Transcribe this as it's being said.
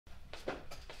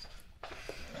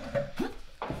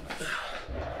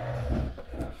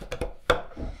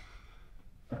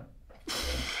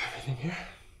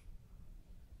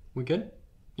We good?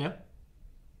 Yeah?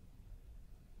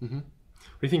 Mm-hmm. What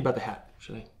do you think about the hat?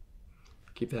 Should I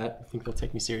keep that? I think they'll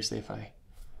take me seriously if I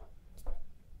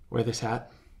wear this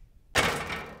hat.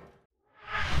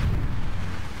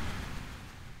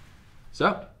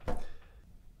 So,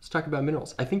 let's talk about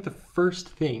minerals. I think the first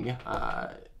thing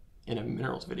in a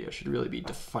minerals video should really be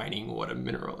defining what a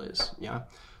mineral is, yeah?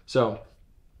 So,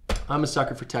 I'm a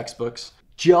sucker for textbooks.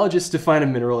 Geologists define a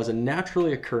mineral as a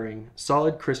naturally occurring,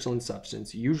 solid crystalline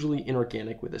substance, usually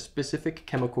inorganic, with a specific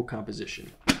chemical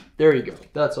composition. There you go.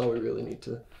 That's all we really need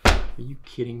to... Are you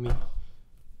kidding me?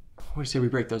 What do you say we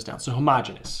break those down? So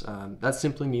homogeneous. That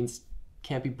simply means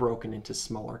can't be broken into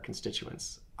smaller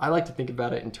constituents. I like to think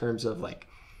about it in terms of like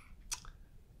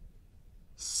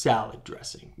salad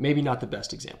dressing. Maybe not the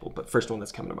best example, but first one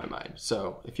that's coming to my mind.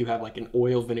 So if you have like an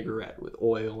oil vinaigrette with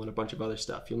oil and a bunch of other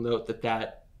stuff, you'll note that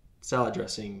that salad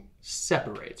dressing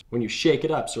separates. When you shake it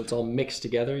up so it's all mixed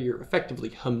together, you're effectively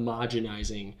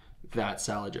homogenizing that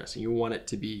salad dressing. You want it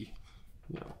to be,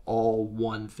 you know, all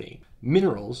one thing.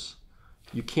 Minerals,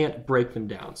 you can't break them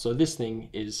down. So this thing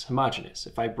is homogeneous.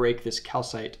 If I break this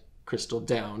calcite crystal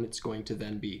down, it's going to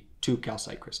then be 2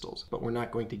 calcite crystals, but we're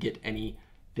not going to get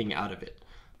anything out of it.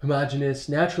 Homogeneous,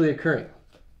 naturally occurring.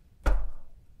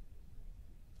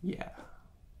 Yeah.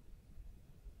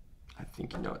 I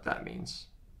think you know what that means.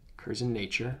 Occurs in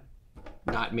nature,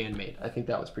 not man-made. I think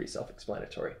that was pretty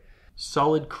self-explanatory.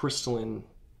 Solid crystalline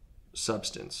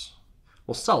substance.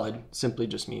 Well, solid simply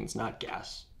just means not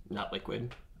gas, not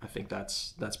liquid. I think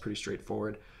that's pretty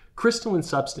straightforward. Crystalline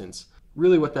substance,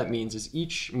 really what that means is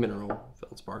each mineral,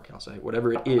 feldspar, calcite,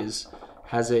 whatever it is,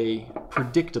 has a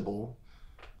predictable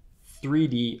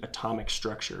 3D atomic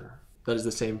structure that is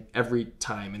the same every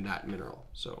time in that mineral.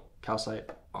 So calcite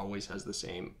always has the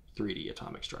same 3D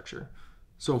atomic structure.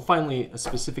 So finally, a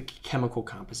specific chemical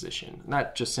composition. And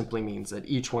that just simply means that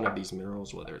each one of these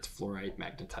minerals, whether it's fluorite,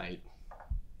 magnetite,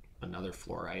 another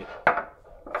fluorite,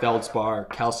 feldspar,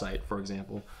 calcite, for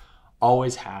example,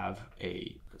 always have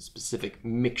a specific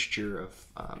mixture of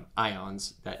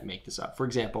ions that make this up. For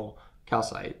example,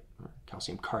 calcite,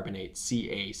 calcium carbonate,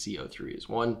 CaCO3 is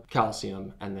one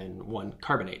calcium and then one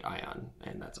carbonate ion,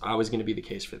 and that's always going to be the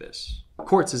case for this.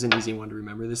 Quartz is an easy one to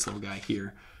remember, this little guy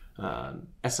here.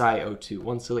 SiO2,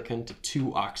 1 silicon to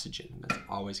 2 oxygen. That's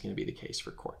always going to be the case for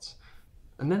quartz.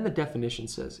 And then the definition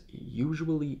says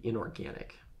usually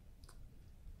inorganic.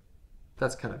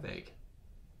 That's kind of vague.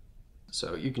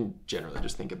 So you can generally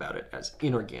just think about it as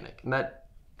inorganic. And that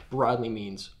broadly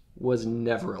means was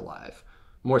never alive.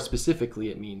 More specifically,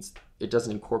 it means it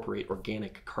doesn't incorporate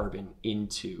organic carbon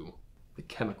into the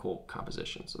chemical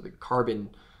composition. So the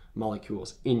carbon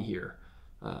molecules in here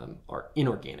are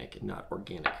inorganic and not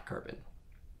organic carbon.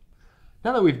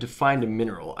 Now that we've defined a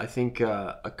mineral, I think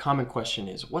a common question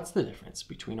is, what's the difference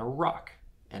between a rock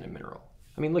and a mineral?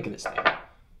 I mean, look at this thing.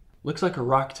 Looks like a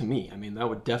rock to me. I mean, that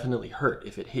would definitely hurt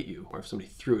if it hit you or if somebody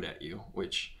threw it at you,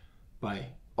 which by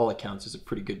all accounts is a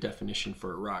pretty good definition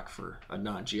for a rock for a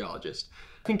non-geologist.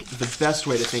 I think the best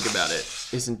way to think about it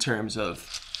is in terms of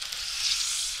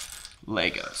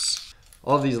Legos.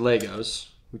 All of these Legos,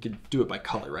 we could do it by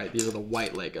color, right? These are the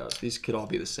white Legos. These could all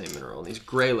be the same mineral. And these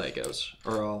gray Legos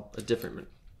are all a different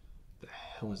mineral. The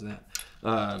hell is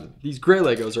that? These gray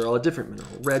Legos are all a different mineral.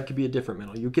 Red could be a different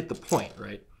mineral. You get the point,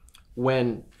 right?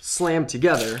 When slammed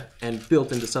together and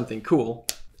built into something cool,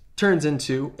 turns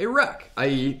into a rock,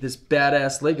 i.e. this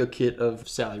badass Lego kit of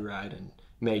Sally Ride and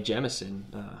Mae Jemison,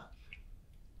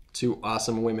 2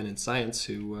 awesome women in science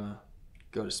who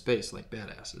go to space like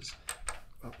badasses.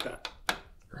 Oh God,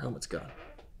 her helmet's gone.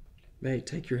 Mae,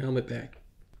 take your helmet back.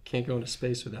 Can't go into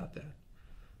space without that.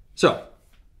 So,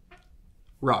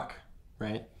 rock,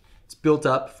 right? It's built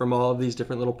up from all of these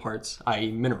different little parts,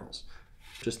 i.e. minerals.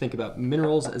 Just think about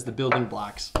minerals as the building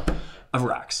blocks of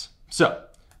rocks. So,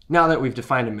 now that we've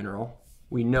defined a mineral,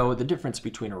 we know the difference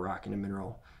between a rock and a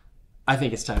mineral. I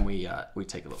think it's time we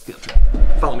take a little field trip.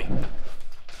 Follow me.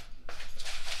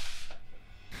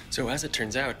 So as it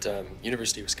turns out,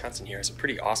 University of Wisconsin here has a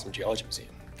pretty awesome geology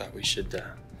museum. I thought we should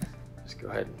just go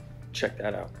ahead and check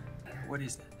that out. What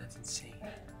is that? That's insane.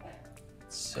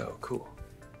 It's so cool.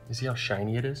 You see how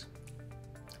shiny it is?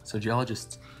 So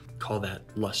geologists call that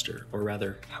luster, or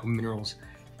rather how minerals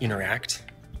interact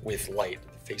with light.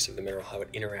 The face of the mineral, how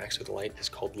it interacts with light, is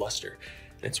called luster.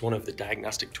 And it's one of the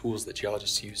diagnostic tools that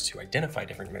geologists use to identify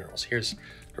different minerals. Here's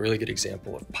a really good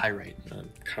example of pyrite,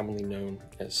 commonly known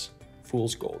as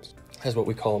fool's gold. It has what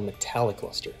we call a metallic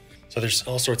luster. So there's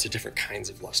all sorts of different kinds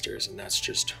of lusters, and that's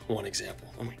just one example.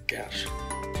 Oh my gosh.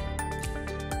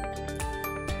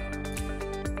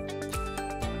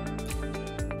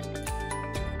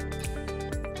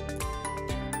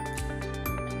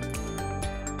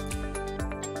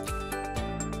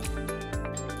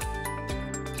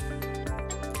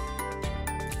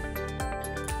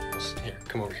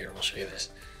 come over here and we'll show you this.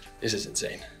 This is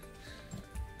insane.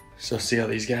 So see how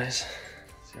these guys,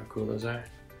 see how cool those are?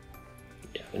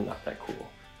 Yeah, they're not that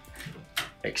cool.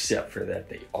 Except for that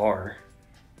they are.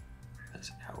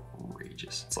 That's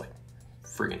outrageous. It's like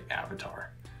friggin'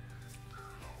 Avatar.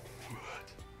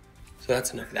 So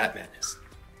that's enough of that madness.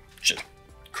 Just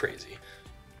crazy.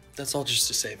 That's all just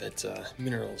to say that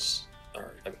minerals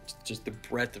are, I mean, just the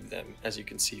breadth of them, as you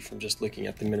can see from just looking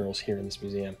at the minerals here in this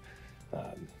museum.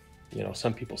 You know,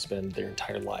 some people spend their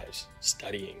entire lives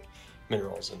studying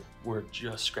minerals, and we're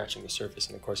just scratching the surface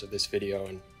in the course of this video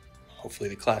and hopefully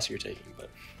the class you're taking, but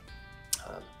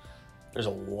there's a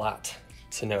lot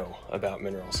to know about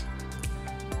minerals.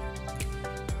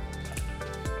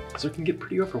 So it can get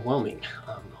pretty overwhelming,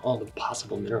 all the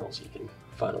possible minerals you can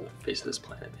find on the face of this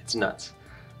planet. It's nuts.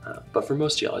 But for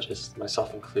most geologists,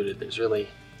 myself included, there's really,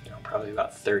 you know, probably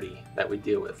about 30 that we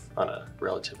deal with on a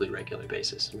relatively regular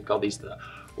basis. And we call these the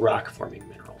rock-forming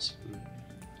minerals.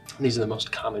 These are the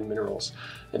most common minerals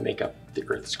that make up the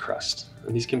Earth's crust.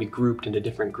 And these can be grouped into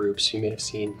different groups. You may have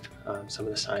seen some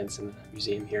of the signs in the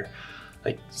museum here,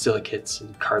 like silicates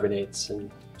and carbonates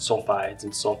and sulfides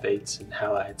and sulfates and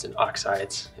halides and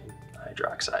oxides and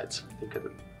hydroxides, I think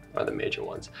are the major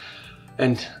ones.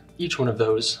 And each one of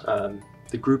those,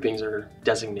 the groupings are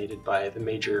designated by the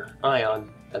major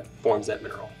ion that forms that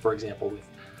mineral. For example, with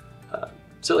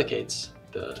silicates,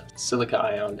 the silica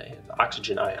ion and the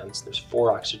oxygen ions, there's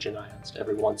 4 oxygen ions to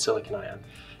every 1 silicon ion.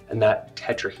 And that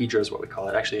tetrahedra is what we call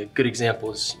it. Actually, a good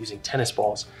example is using tennis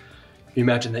balls. You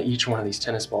imagine that each one of these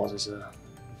tennis balls is a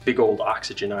big old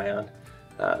oxygen ion.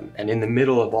 And in the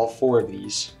middle of all 4 of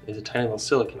these is a tiny little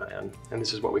silicon ion. And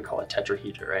this is what we call a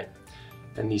tetrahedra, right?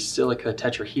 And these silica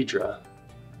tetrahedra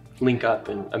link up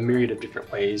in a myriad of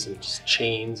different ways, and just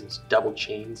chains, as double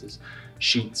chains, as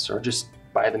sheets, or just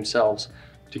by themselves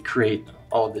to create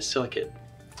all of the silicate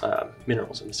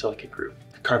minerals in the silicate group.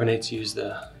 Carbonates use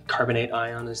the carbonate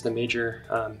ion as the major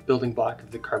building block of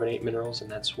the carbonate minerals,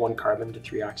 and that's 1 carbon to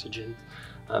 3 oxygen.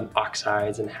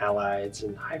 Oxides and halides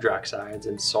and hydroxides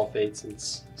and sulfates and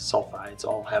sulfides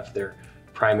all have their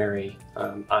primary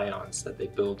ions that they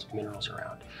build minerals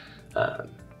around.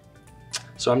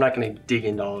 So I'm not going to dig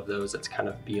into all of those. That's kind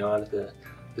of beyond the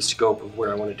scope of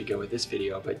where I wanted to go with this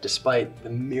video. But despite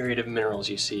the myriad of minerals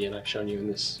you see, and I've shown you in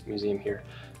this museum here,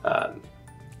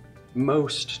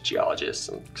 most geologists,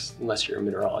 unless you're a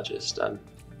mineralogist,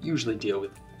 usually deal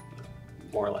with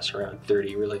more or less around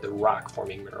 30, really the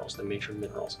rock-forming minerals, the major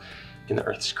minerals in the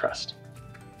Earth's crust.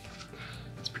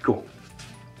 It's pretty cool.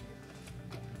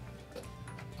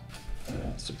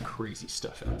 Some crazy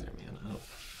stuff out there, man.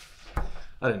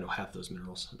 I didn't know half those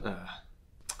minerals.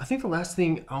 I think the last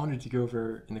thing I wanted to go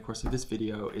over in the course of this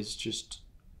video is just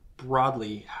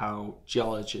broadly how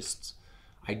geologists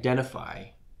identify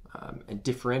and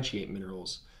differentiate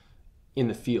minerals in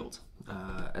the field.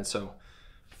 And so,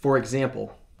 for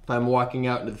example, if I'm walking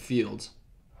out into the field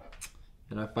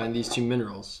and I find these 2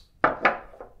 minerals,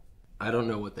 I don't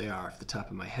know what they are off the top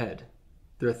of my head.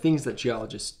 There are things that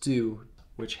geologists do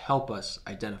which help us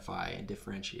identify and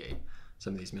differentiate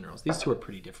some of these minerals. These 2 are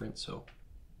pretty different, so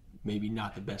maybe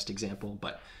not the best example,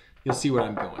 but you'll see where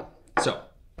I'm going. So,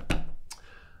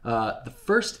 the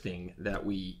first thing that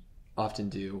we often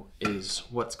do is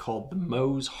what's called the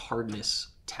Mohs hardness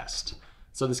test.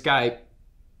 So this guy,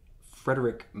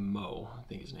 Frederick Moh, I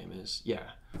think his name is,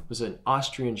 was an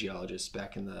Austrian geologist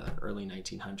back in the early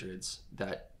 1900s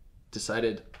that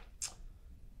decided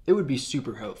it would be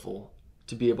super helpful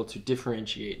to be able to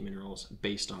differentiate minerals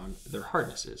based on their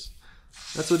hardnesses.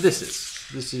 That's what this is.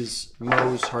 This is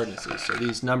Mohs hardnesses. So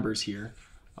these numbers here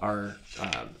are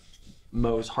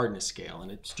Mohs hardness scale,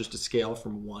 and it's just a scale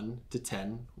from 1 to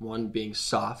 10, 1 being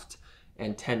soft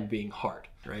and 10 being hard,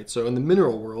 right? So in the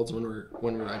mineral worlds, when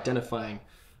we're identifying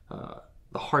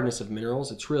the hardness of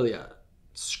minerals, it's really a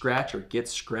scratch or get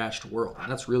scratched world, and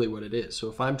that's really what it is. So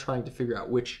if I'm trying to figure out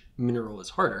which mineral is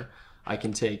harder, I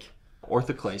can take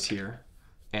orthoclase here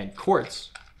and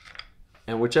quartz,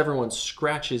 and whichever one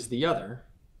scratches the other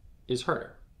is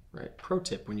harder, right? Pro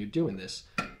tip when you're doing this,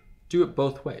 do it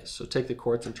both ways. So take the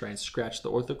quartz and try and scratch the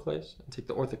orthoclase, and take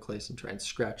the orthoclase and try and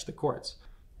scratch the quartz,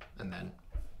 and then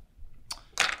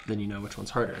you know which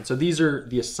one's harder. And so these are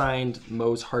the assigned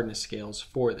Mohs hardness scales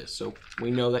for this. So we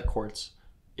know that quartz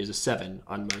is a 7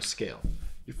 on Mohs scale.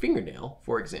 Your fingernail,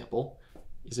 for example,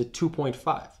 is a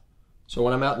 2.5. So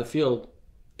when I'm out in the field,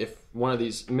 if one of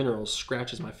these minerals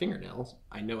scratches my fingernails,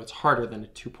 I know it's harder than a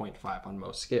 2.5 on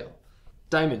Mohs scale.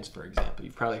 Diamonds, for example,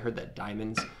 you've probably heard that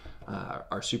diamonds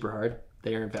are super hard.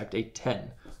 They are in fact a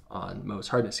 10 on Mohs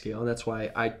hardness scale, and that's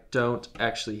why I don't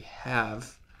actually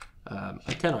have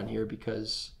a 10 on here,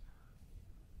 because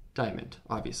diamond,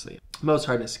 obviously. Mohs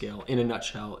hardness scale, in a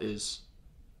nutshell, is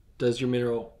does your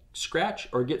mineral scratch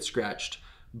or get scratched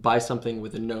by something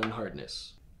with a known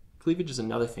hardness? Cleavage is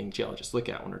another thing geologists look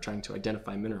at when we're trying to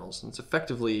identify minerals, and it's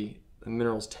effectively a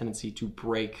mineral's tendency to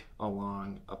break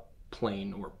along a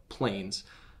plane or planes.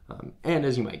 And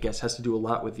as you might guess, has to do a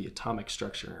lot with the atomic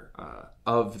structure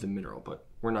of the mineral, but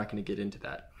we're not going to get into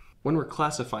that. When we're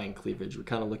classifying cleavage, we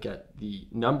kind of look at the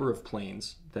number of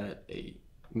planes that a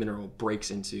mineral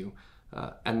breaks into,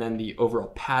 and then the overall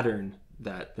pattern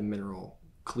that the mineral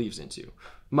cleaves into.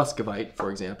 Muscovite,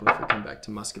 for example, if we come back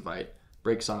to muscovite,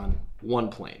 breaks on one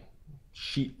plane,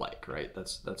 sheet-like, right?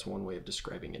 That's one way of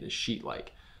describing it, is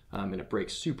sheet-like, and it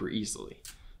breaks super easily.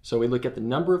 So we look at the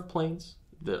number of planes,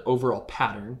 the overall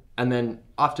pattern, and then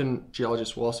often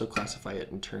geologists will also classify it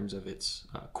in terms of its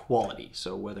quality,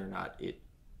 so whether or not it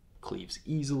cleaves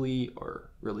easily or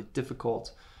really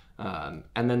difficult, and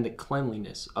then the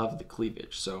cleanliness of the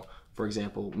cleavage. So for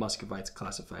example, muscovite's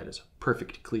classified as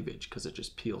perfect cleavage because it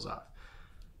just peels off.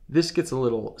 This gets a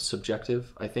little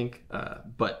subjective, I think,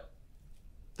 but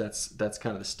that's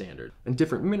kind of the standard. And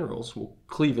different minerals will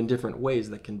cleave in different ways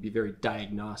that can be very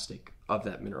diagnostic of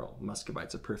that mineral.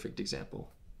 Muscovite's a perfect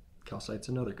example. Calcite's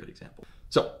another good example.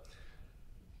 So,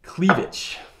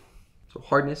 cleavage. So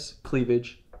hardness,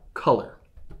 cleavage, color.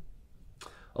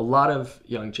 A lot of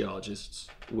young geologists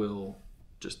will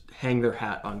just hang their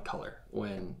hat on color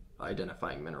when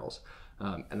identifying minerals.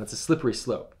 And that's a slippery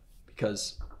slope,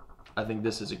 because I think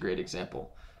this is a great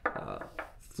example.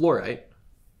 Fluorite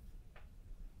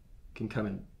can come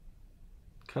in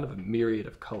kind of a myriad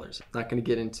of colors. Not going to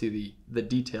get into the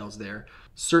details there.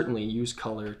 Certainly use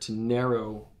color to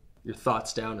narrow your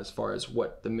thoughts down as far as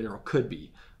what the mineral could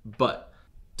be, but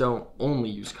don't only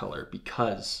use color,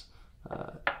 because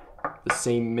the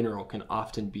same mineral can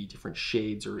often be different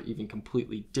shades or even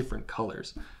completely different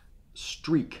colors.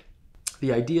 Streak.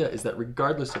 The idea is that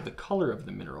regardless of the color of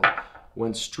the mineral,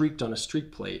 when streaked on a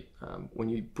streak plate, when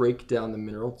you break down the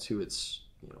mineral to its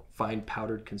fine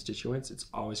powdered constituents, it's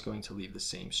always going to leave the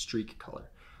same streak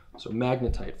color. So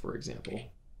magnetite, for example,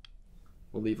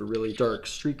 will leave a really dark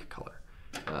streak color.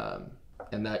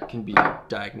 And that can be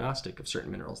diagnostic of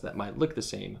certain minerals that might look the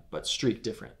same but streak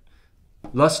different.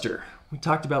 Luster. We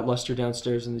talked about luster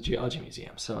downstairs in the Geology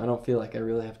Museum, so I don't feel like I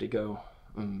really have to go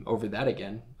over that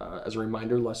again. As a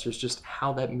reminder, luster is just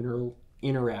how that mineral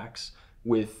interacts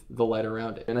with the light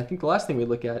around it. And I think the last thing we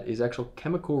look at is actual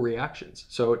chemical reactions.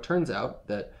 So it turns out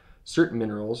that certain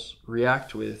minerals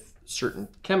react with certain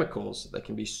chemicals that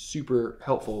can be super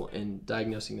helpful in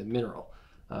diagnosing the mineral.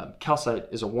 Calcite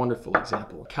is a wonderful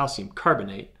example. Calcium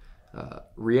carbonate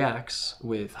reacts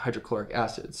with hydrochloric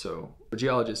acid. So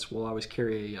geologists will always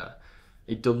carry a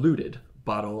diluted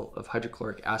bottle of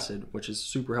hydrochloric acid, which is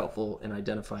super helpful in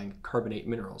identifying carbonate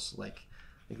minerals like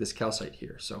this calcite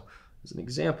here. So as an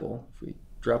example, if we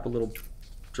drop a little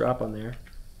drop on there,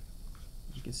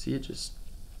 you can see it just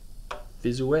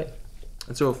fizz away.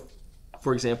 And so if,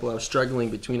 for example, I was struggling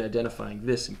between identifying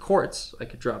this and quartz, I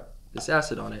could drop this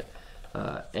acid on it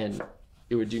and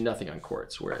it would do nothing on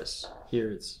quartz, whereas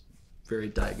here it's very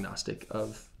diagnostic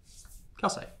of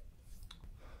calcite.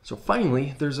 So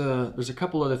finally, there's a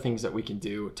couple other things that we can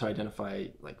do to identify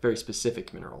like very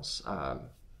specific minerals.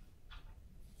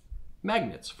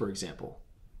 Magnets, for example.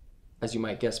 As you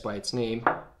might guess by its name,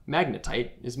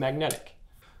 magnetite is magnetic,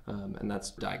 and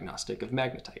that's diagnostic of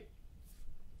magnetite.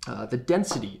 The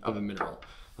density of a mineral,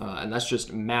 and that's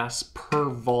just mass per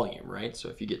volume, right? So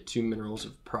if you get two minerals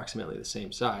of approximately the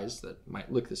same size that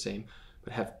might look the same,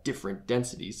 but have different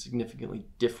densities, significantly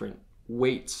different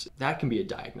weights, that can be a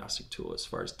diagnostic tool as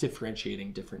far as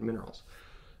differentiating different minerals.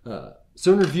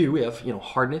 So in review, we have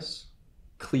hardness,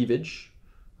 cleavage,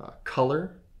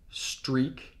 color,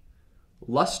 streak,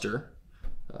 luster,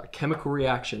 chemical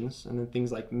reactions, and then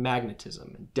things like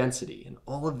magnetism and density, and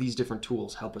all of these different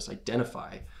tools help us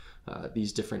identify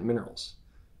these different minerals.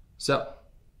 So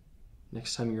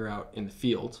next time you're out in the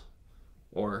field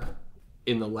or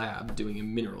in the lab doing a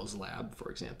minerals lab, for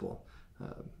example,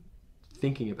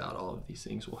 thinking about all of these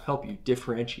things will help you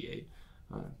differentiate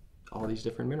all these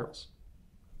different minerals.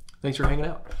 Thanks for hanging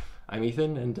out. I'm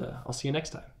Ethan, and I'll see you next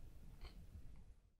time.